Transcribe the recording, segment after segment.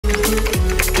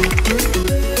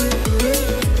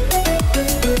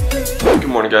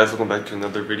guys, welcome back to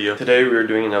another video. Today we are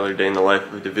doing another day in the life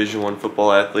of a D1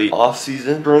 football athlete off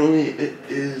season. Currently it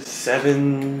is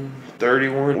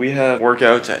 7:31. We have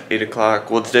workouts at 8 o'clock.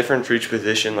 Well, it's different for each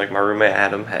position. Like my roommate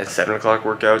Adam has 7 o'clock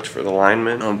workouts for the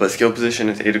linemen, but skill position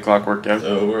is 8 o'clock workout.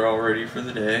 So we're all ready for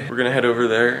the day. We're gonna head over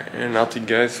there and I'll take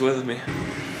you guys with me.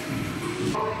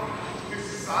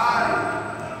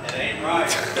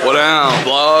 What down,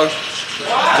 vlog?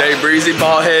 Jay Breezy,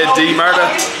 Ballhead, D Murder.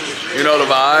 You know the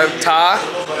vibe. Ty.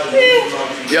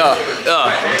 Yeah.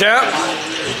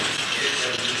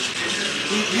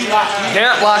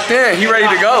 Damp locked in. He ready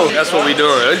to go. That's what we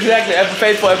doing. Exactly. Ever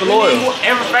faithful, ever loyal.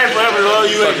 Ever faithful, ever loyal.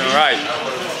 You fucking right.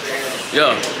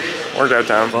 Yeah. Workout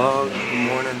time. Good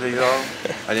morning to y'all.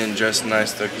 I didn't dress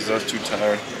nice though because I was too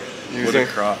tired. With the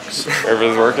Crocs.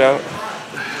 Everybody's workout?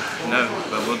 No,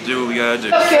 but we'll do what we gotta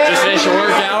do. Just finished a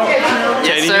workout.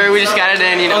 Yes, sir. We just got it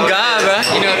in. You know, on God, bro.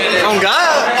 You know, on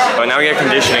God. But now we got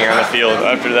conditioning on the field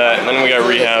after that, and then we got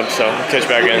rehab, so we'll catch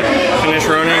back in. Finish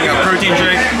running, got protein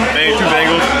drink, maybe 2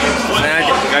 bagels. Snack.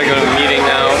 Gotta go to the meeting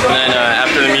now, and then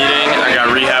after the meeting, I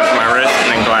got rehab for my wrist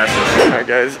and then glasses. Alright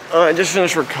guys, I just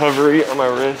finished recovery on my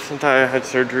wrist. Since I had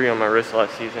surgery on my wrist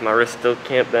last season, my wrist still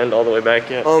can't bend all the way back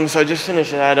yet. So I just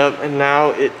finished that up, and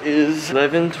now it is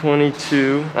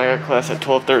 11:22. I got class at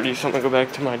 12:30, so I'm gonna go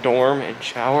back to my dorm and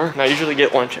shower. And I usually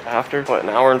get lunch after, but an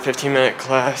hour and 15-minute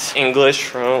class, English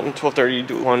from 12:30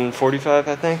 to 1:45,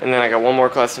 I think. And then I got one more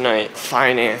class tonight,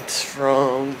 finance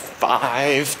from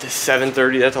 5 to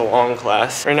 7:30. That's a long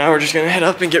class. Right now we're just gonna head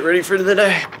up and get ready for the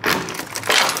day.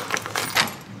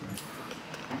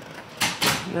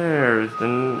 There's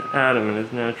Adam in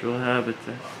his natural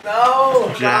habitat.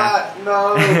 No, Jack. God,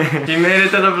 no. He made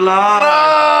it to the vlog.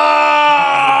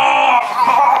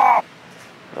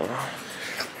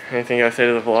 Anything you gotta say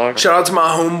to the vlog? Shout out to my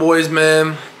homeboys,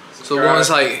 man. So the ones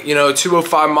like, you know,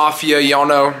 205 Mafia, y'all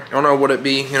know what it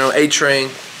be. You know, A-Train,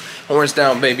 horns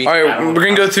down, baby. All right, we're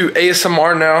gonna go through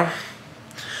ASMR now.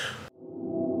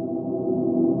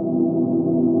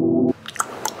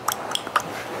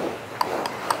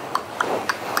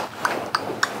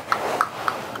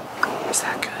 Is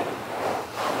that good?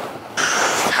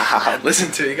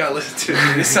 Listen to it, you gotta listen to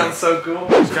it. It sounds so cool.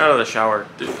 Just got out of the shower,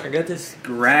 dude. I got this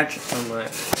scratch on my.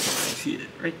 See it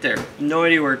right there. No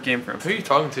idea where it came from. Who are you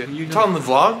talking to? You talking the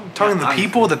vlog? You talking the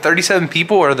people? The 37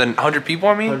 people or the 100 people?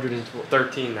 I mean.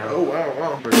 113 now. Oh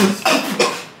wow.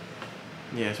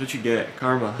 Yeah, that's what you get.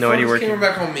 Karma. No idea where it came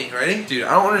back on me. Ready? Dude,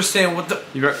 I don't understand what the.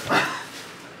 You right.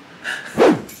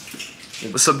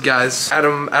 What's up, guys?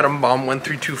 Adam Bomb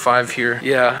 1325 here.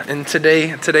 Yeah, and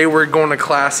today we're going to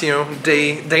class. You know,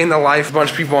 day in the life. A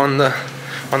bunch of people on the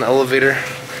elevator.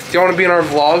 Do you want to be in our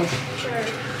vlog? Sure.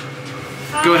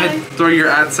 Go ahead, throw your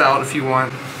ads out if you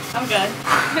want. I'm good.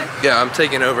 Yeah, I'm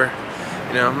taking over.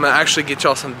 You know, I'm gonna actually get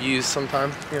y'all some views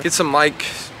sometime. Yeah. Get some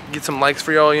likes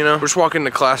for y'all. You know, we're just walking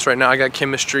to class right now. I got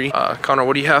chemistry. Connor,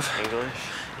 what do you have?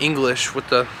 English with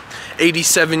the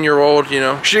 87-year-old, you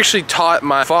know. She actually taught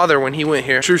my father when he went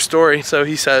here. True story. So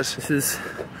he says, this is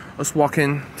us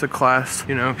walking to class,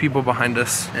 you know, people behind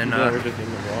us. And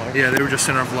yeah, they were just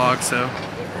in our vlog, so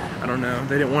I don't know.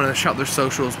 They didn't want to shout their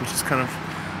socials, which is kind of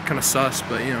sus,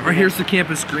 but you know. Right here's the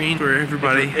campus green for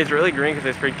everybody. It's really green because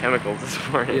they sprayed chemicals this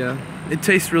morning. Yeah. It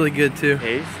tastes really good too.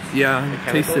 Taste? Yeah,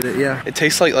 I tasted it, yeah. It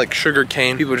tastes like sugar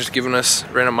cane. People are just giving us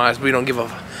random eyes. We don't give a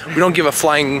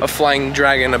flying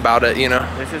dragon about it, you know.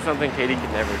 This is something Katie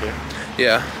could never do.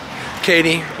 Yeah.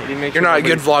 Katie you're not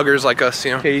good vloggers like us,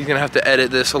 you know. Katie's gonna have to edit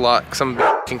this a lot because I'm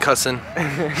f***ing cussing.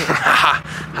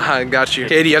 Haha, got you.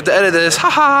 Katie, you have to edit this,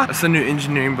 haha. That's the new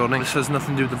engineering building. This has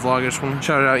nothing to do with the vlog. I just want to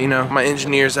shout out, you know, my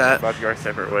engineers at. About to go our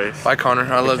separate ways. Bye, Connor,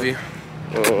 I love you.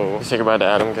 Whoa. Let's say goodbye to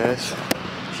Adam, guys.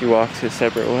 He walks his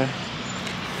separate way.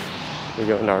 We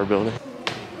go into our building.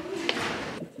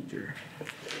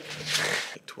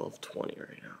 Like 12:20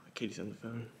 right now. Katie's on the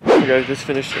phone. Hey guys, just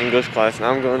finished English class.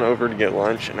 Now I'm going over to get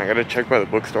lunch, and I gotta check by the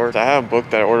bookstore. I have a book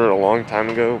that I ordered a long time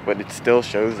ago, but it still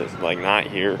shows it's like not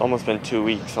here. It's almost been 2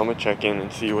 weeks, so I'm gonna check in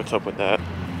and see what's up with that.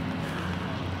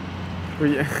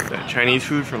 Got Chinese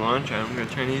food for lunch. I got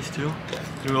Chinese too.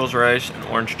 Noodles, rice, and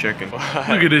orange chicken. Look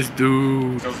at this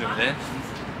dude.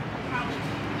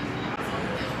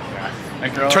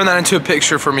 Turn that into a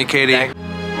picture for me, Katie.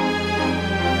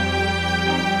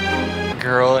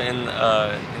 Girl in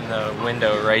the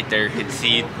window right there could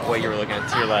see what you were looking at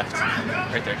to your left.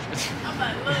 Right there.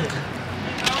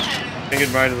 Say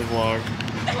goodbye to the vlog.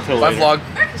 Bye vlog.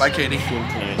 Bye Katie.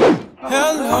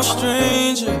 Hello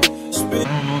stranger. I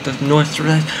don't know what the noise is.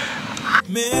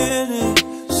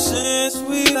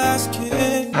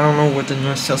 I don't know what the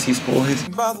North Celsius Bowl is.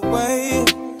 By the way,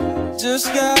 just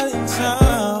got in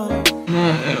town.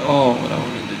 Not at all what I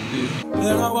want to do. And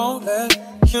I won't let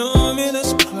you in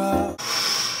this club.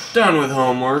 Done with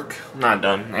homework. Not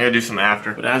done. I gotta do some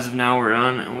after. But as of now, we're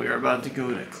done and we are about to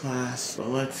go to class. So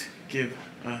let's give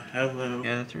a hello.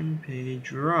 Catherine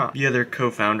Page Rock, the other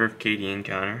co-founder of Katie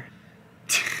Encounter.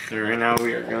 So right now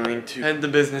we are going to head to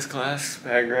business class,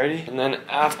 bag ready. And then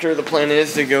after, the plan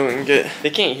is to go and get, they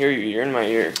can't hear you, you're in my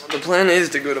ear. The plan is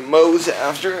to go to Moe's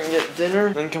after and get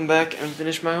dinner, then come back and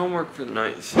finish my homework for the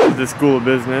night. The School of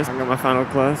Business, I got my final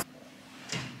class.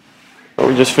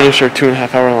 We just finished our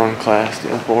 2.5 hour long class.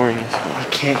 It was boring as fuck. I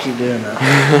can't keep doing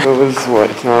that. It was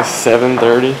what? It's now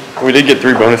 7:30. We did get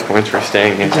 3 bonus points for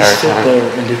staying the entire Just sit time.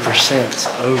 there and do percents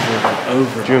over and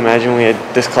over. Could you imagine we had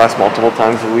this class multiple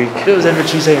times a week? If it was every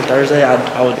Tuesday and Thursday,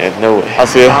 I would. Yeah, no way. I'll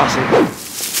see you.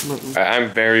 Awesome. I'm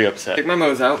very upset. Take my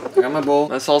Moe's out. I got my bowl.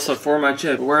 That's also for my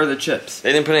chips. But where are the chips?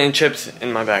 They didn't put any chips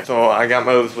in my bag. So I got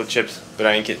Moe's with chips, but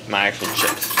I didn't get my actual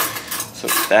chips. So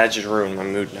that just ruined my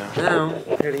mood now. Now,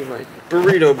 I'm getting my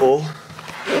burrito bowl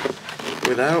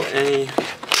without any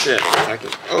chips. If I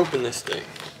can open this thing.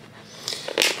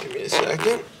 Give me a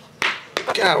second.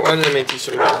 God, why did I make these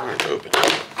so hard to open?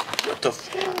 What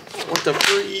the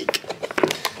freak?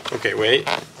 Okay, wait.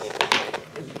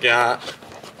 Got it.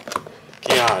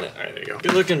 Alright, there you go.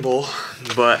 Good looking bowl,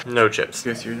 but no chips.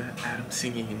 You guys hear that? Adam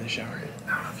singing in the shower. I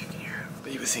don't know if you can hear him,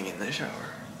 but he was singing in the shower.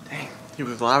 Dang. He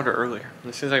was louder earlier.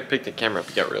 As soon as I picked the camera up,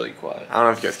 he got really quiet. I don't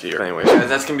know if you guys can hear. But anyways, guys,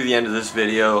 that's gonna be the end of this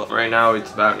video. Right now,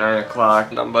 it's about 9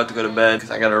 o'clock. I'm about to go to bed because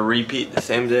I gotta repeat the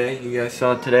same day you guys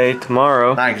saw today,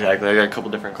 tomorrow. Not exactly, I got a couple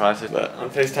different classes, but I'm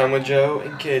FaceTime with Joe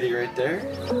and Katie right there.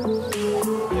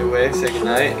 Get away, say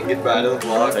goodnight, and goodbye to the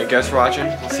vlog. Thank you guys for watching.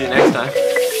 We'll see you next time.